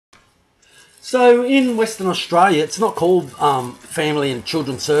So in Western Australia, it's not called Family and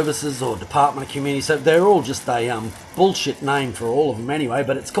Children's Services or Department of Community Services. They're all just a bullshit name for all of them anyway,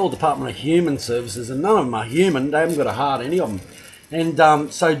 but it's called Department of Human Services, and none of them are human. They haven't got a heart, any of them.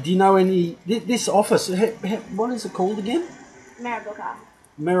 And so do you know any... This office, what is it called again? Marabooka.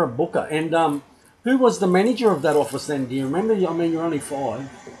 Marabooka. And who was the manager of that office then? Do you remember? I mean, you're only 5.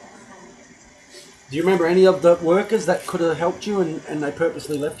 Do you remember any of the workers that could have helped you and they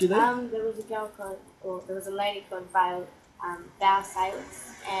purposely left you there? There was a girl called, or there was a lady called Val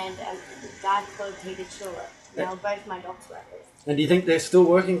Salis, and a guy called Peter Chula. They were both my doc's workers. And do you think they're still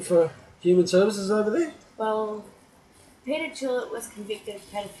working for Human Services over there? Well, Peter Chula was convicted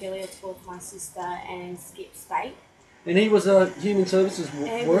of pedophilia towards my sister and Skip Spate. And he was a Human Services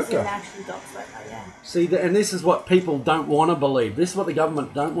worker? He was an actual doc's worker, yeah. See, and this is what people don't want to believe. This is what the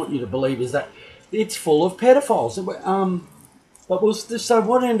government don't want you to believe, is that it's full of pedophiles. So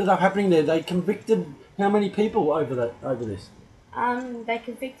what ended up happening there? They convicted how many people over this? They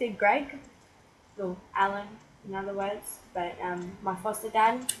convicted Greg, or Alan, in other words, but my foster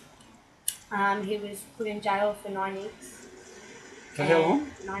dad, he was put in jail for 9 years. For how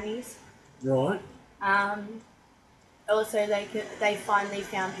long? 9 years. Right. Also, they finally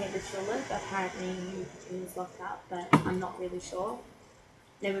found Peter Chula. Apparently, he was locked up, but I'm not really sure.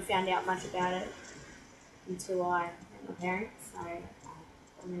 Never found out much about it until I met my parents. So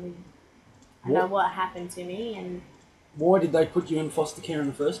I know what happened to me, and why did they put you in foster care in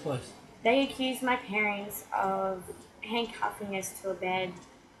the first place? They accused my parents of handcuffing us to a bed,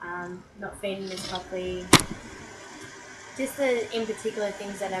 not feeding us properly. Just in particular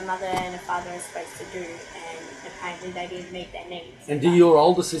things that a mother and a father are supposed to do, and apparently they didn't meet their needs. And do your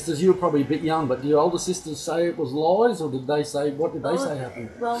older sisters, you were probably a bit young, but do your older sisters say it was lies, or did they say, what did they say happened?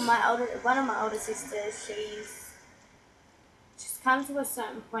 Well, one of my older sisters, she's come to a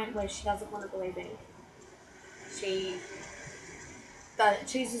certain point where she doesn't want to believe anything. She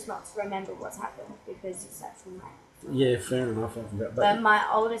chooses not to remember what's happened because it's that traumatic. Yeah, fair enough. I forgot. But my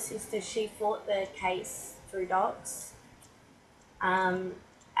older sister, she fought the case through docs. At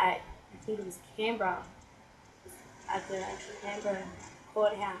I think it was Canberra, at the actual Canberra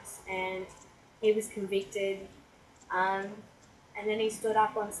courthouse, and he was convicted. And then he stood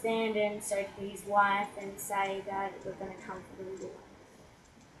up on stand and spoke to his wife and say that we're going to come for the little one.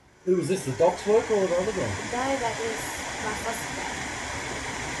 Who was this, the doc's worker or the other guy? No, that was my foster dad.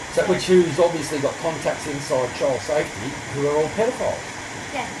 So, which who's obviously got contacts inside child safety who are all pedophiles.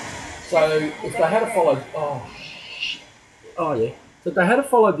 Yeah. So if they had followed, so if they had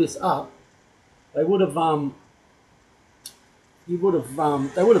followed this up, they would have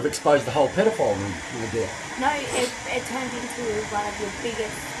they would have exposed the whole pedophile ring, no doubt. No, it turned into one of the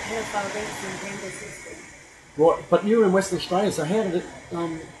biggest pedophile rings in Canberra's history. Right, but you were in Western Australia, so how did it?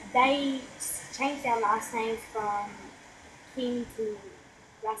 They changed our last names from King to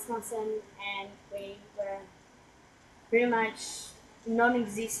Rasmussen, and we were pretty much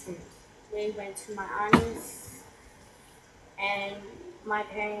non-existent. We went to my auntie's, and my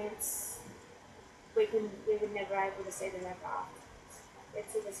parents, we were never able to see them ever after. It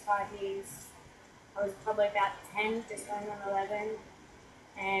took us 5 years. I was probably about 10, just going on 11,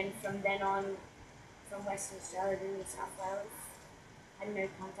 and from then on, from Western Australia to New South Wales, I had no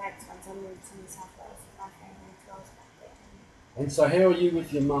contact once I moved to New South Wales with my family until I was back there. And so how are you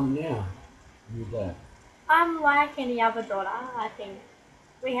with your mum now, and your dad? I'm like any other daughter. I think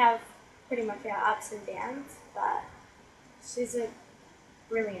we have pretty much our ups and downs, but she's a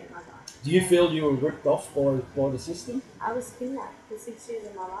brilliant mother. Do you feel you were ripped off by the system? I was kidnapped for 6 years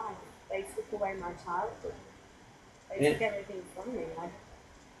of my life. They took away my childhood. They took everything from me.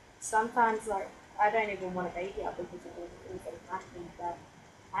 Sometimes, I don't even want to be here because of all the things that have happened, but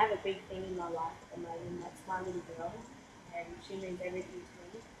I have a big thing in my life at the moment. That's my little girl, and she means everything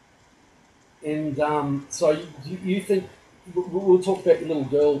to me. And so you think, we'll talk about your little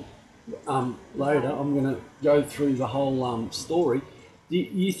girl later. I'm going to go through the whole story. Do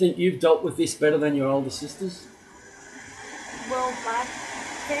you think you've dealt with this better than your older sisters? Well, my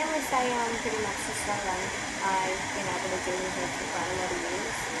family say I'm pretty much the strong one. I've been able to deal with it for quite a lot of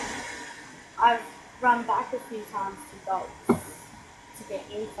years. I've run back a few times to docs to get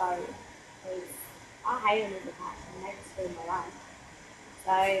info because I hate them as a passion. They destroyed my life.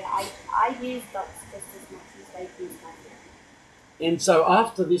 So I use docs just as much as they use my family. And so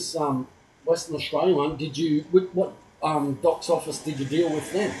after this Western Australian one, what doc's office did you deal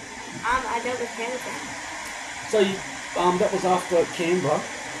with then? I dealt with Canberra. So that was after Canberra.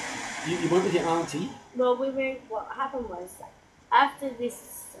 You went with your auntie. Well, what happened was, after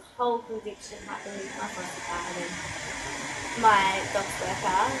this whole conviction happened with my foster dad and my doc's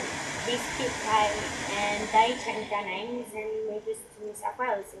worker, this kid came and they changed our names and moved us to New South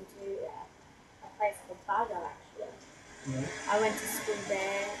Wales into a place called Fargo actually. Yeah. I went to school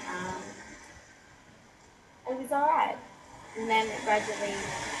there. It was alright. And then gradually,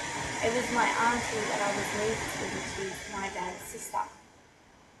 it was my auntie that I was moved to, which is my dad's sister.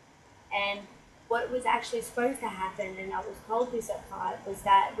 And what was actually supposed to happen, and I was told this at 5, was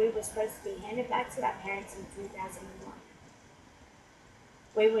that we were supposed to be handed back to our parents in 2001.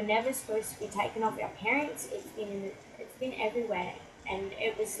 We were never supposed to be taken off our parents. It's been everywhere, and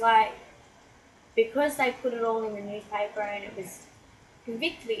it was like because they put it all in the newspaper and it was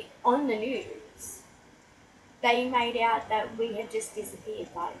convicted on the news. They made out that we had just disappeared.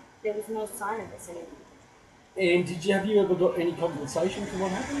 Like there was no sign of us anymore. And have you ever got any compensation for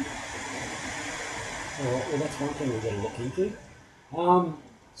what happened? Well, that's one thing we've got to look into.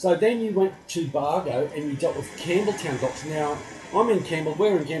 So then you went to Bargo and you dealt with Campbelltown docs. Now, we're in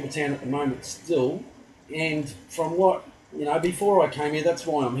Campbelltown at the moment still, and from what, before I came here, that's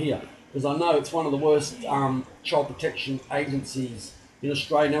why I'm here, because I know it's one of the worst child protection agencies in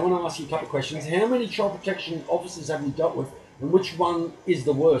Australia. Now, I want to ask you a couple of questions. How many child protection officers have you dealt with, and which one is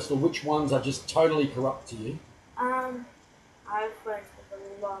the worst, or which ones are just totally corrupt to you? I've worked with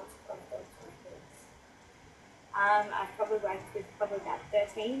a lot of those workers. I've probably worked with about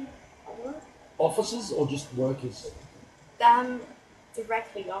 13 of them. Officers or just workers?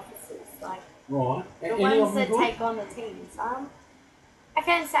 Directly officers, like right. the Any ones that good? take on the teams. I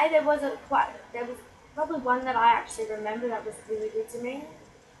can't say there was probably one that I actually remember that was really good to me.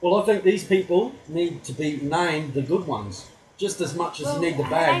 Well, I think these people need to be named the good ones, just as much as you need the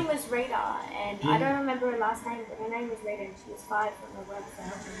Her bad. name was Rita, and I don't remember her last name, but her name was Rita, and she was fired from her work for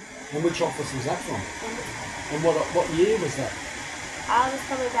helping me. And which office was that from? And what year was that? I was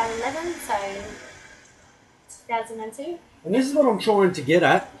probably about 11, so 2002. And this is what I'm trying to get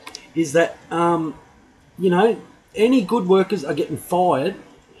at, is that, any good workers are getting fired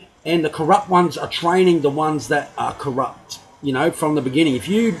and the corrupt ones are training the ones that are corrupt, from the beginning. If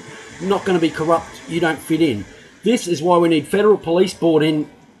you're not going to be corrupt, you don't fit in. This is why we need federal police brought in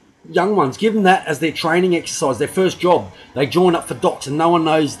young ones. Give them that as their training exercise, their first job. They join up for docs and no one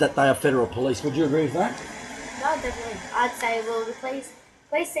knows that they are federal police. Would you agree with that? No, definitely. I'd say, well, the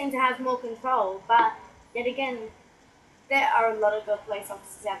police seem to have more control, but yet again, there are a lot of good police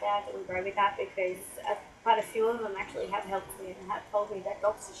officers out there. I don't agree with that because quite a few of them actually have helped me and have told me that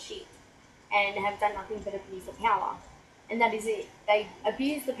docs are shit and have done nothing but abuse the power. And that is it. They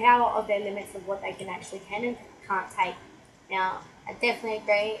abuse the power of their limits of what they can and can't take. Now, I definitely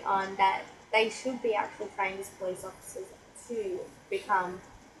agree on that they should be actually trained as police officers to become,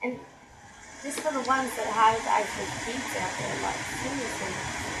 and just for the ones that have actual kids out there, like seriously,